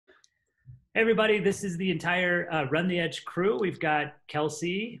Hey everybody, this is the entire Run the Edge crew. We've got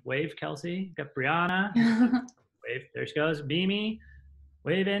Kelsey, wave Kelsey, we've got Brianna, wave, there she goes, Mimi,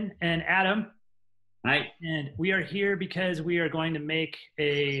 waving, and Adam. Right. And we are here because we are going to make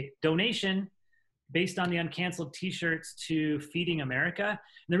a donation based on the uncanceled t-shirts to Feeding America. And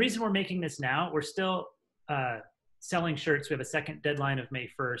the reason we're making this now, we're still selling shirts. We have a second deadline of May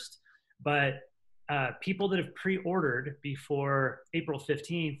 1st, but people that have pre-ordered before April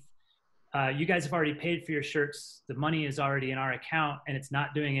 15th, you guys have already paid for your shirts. The money is already in our account, and it's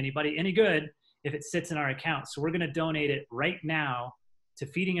not doing anybody any good if it sits in our account. So we're going to donate it right now to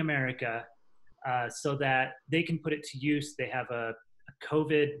Feeding America so that they can put it to use. They have a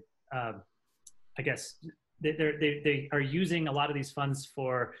COVID, I guess, they are using a lot of these funds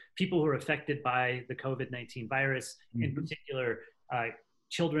for people who are affected by the COVID-19 virus, in particular,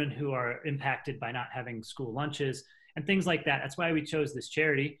 children who are impacted by not having school lunches and things like that. That's why we chose this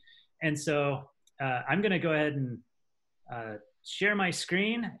charity. And so I'm going to go ahead and share my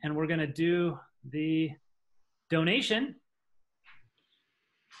screen, and we're going to do the donation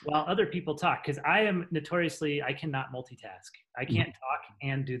while other people talk, because I am notoriously, I cannot multitask. I can't talk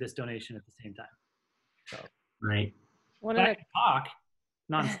and do this donation at the same time. So, right. But I can talk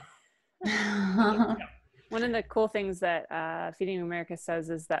nonstop. One of the cool things that Feeding America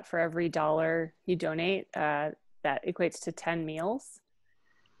says is that for every dollar you donate, that equates to 10 meals.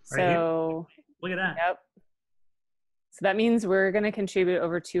 So look at that. Yep. So that means we're going to contribute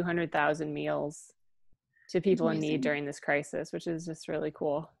over 200,000 meals to people in need during this crisis, which is just really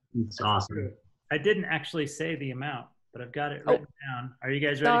cool. It's awesome. I didn't actually say the amount, but I've got it written down. Are you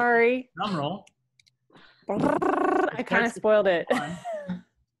guys ready? Sorry. Drum roll. I kind of spoiled it.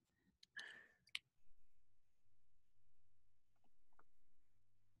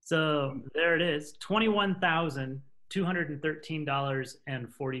 So there it is,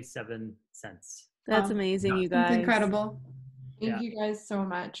 $21,213.47. That's amazing, you guys. That's incredible. Thank you guys so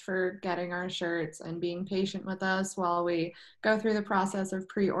much for getting our shirts and being patient with us while we go through the process of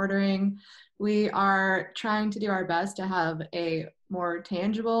pre-ordering. We are trying to do our best to have a more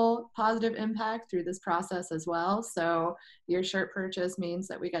tangible, positive impact through this process as well. So your shirt purchase means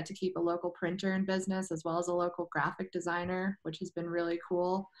that we get to keep a local printer in business as well as a local graphic designer, which has been really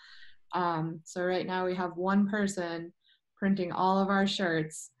cool. So right now we have one person printing all of our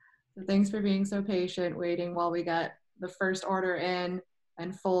shirts. So thanks for being so patient, waiting while we get the first order in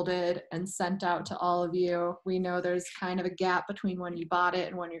and folded and sent out to all of you. We know there's kind of a gap between when you bought it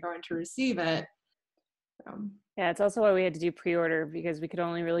and when you're going to receive it. Yeah, it's also why we had to do pre-order, because we could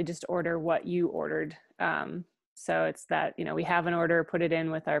only really just order what you ordered. So it's that, we have an order, put it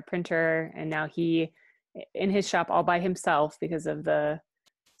in with our printer, and now he, in his shop all by himself because of the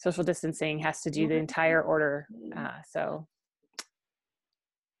social distancing, has to do the entire order.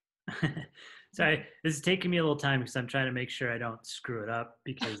 Sorry, this is taking me a little time because I'm trying to make sure I don't screw it up,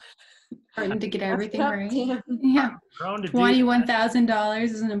 because Important to get everything right. Yeah. $21,000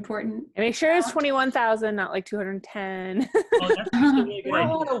 is an important. And make sure it's 21,000, not like 210. Oh, that's actually really good. I don't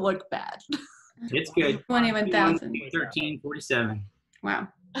want to look bad. It's good. 21,000. 1347. Wow.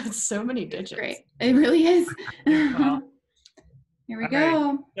 That's so many digits. Great. It really is. Well, Here we all go.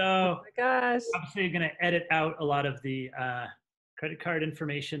 right. So Oh my gosh. obviously you're going to edit out a lot of the credit card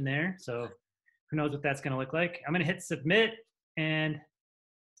information there. So who knows what that's going to look like. I'm going to hit submit, and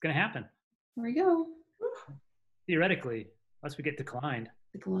it's going to happen. Here we go. Theoretically, unless we get declined.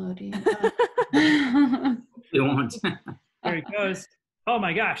 The glow, dude. It won't. There it goes. Oh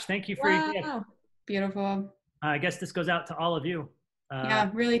my gosh, thank you for your gift. Wow. Beautiful. I guess this goes out to all of you. Yeah,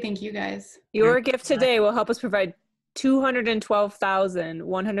 really thank you guys. Your gift today will help us provide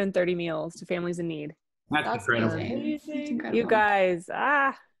 212,130 meals to families in need. That's incredible. amazing. That's incredible. You guys,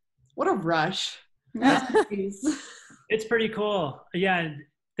 What a rush. It's pretty cool. Yeah, and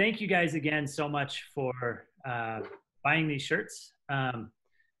thank you guys again so much for buying these shirts. Yeah.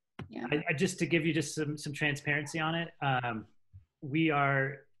 I just to give you just some transparency on it, we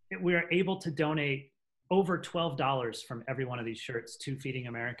are able to donate over $12 from every one of these shirts to Feeding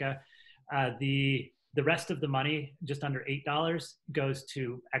America. The rest of the money, just under $8, goes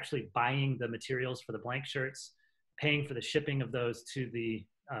to actually buying the materials for the blank shirts, paying for the shipping of those to the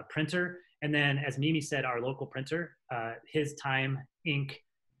printer, and then, as Mimi said, our local printer, his time, ink,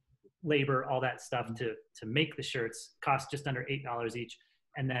 labor, all that stuff to make the shirts cost just under $8 each,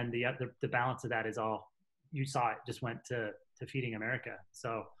 and then the balance of that is all, you saw it, just went to Feeding America.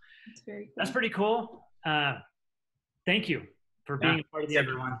 So That's very cool. that's pretty cool. Thank you for being a part of the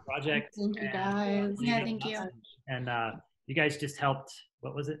everyone. project. Thank you guys. Yeah, thank you. And you guys just helped.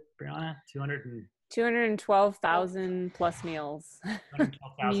 What was it, Brianna? 212,000 plus meals.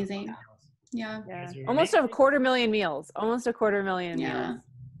 212,000 Amazing. meals. Yeah. Yeah. Guys are Almost amazing. a 250,000 meals. Almost a 250,000 Yeah. meals.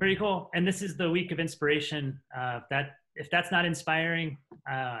 Pretty cool. And this is the week of inspiration. That if that's not inspiring,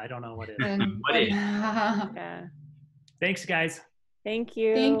 I don't know what is. And What is? Yeah. Thanks, guys. Thank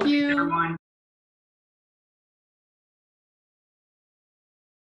you. Thank you. Everyone.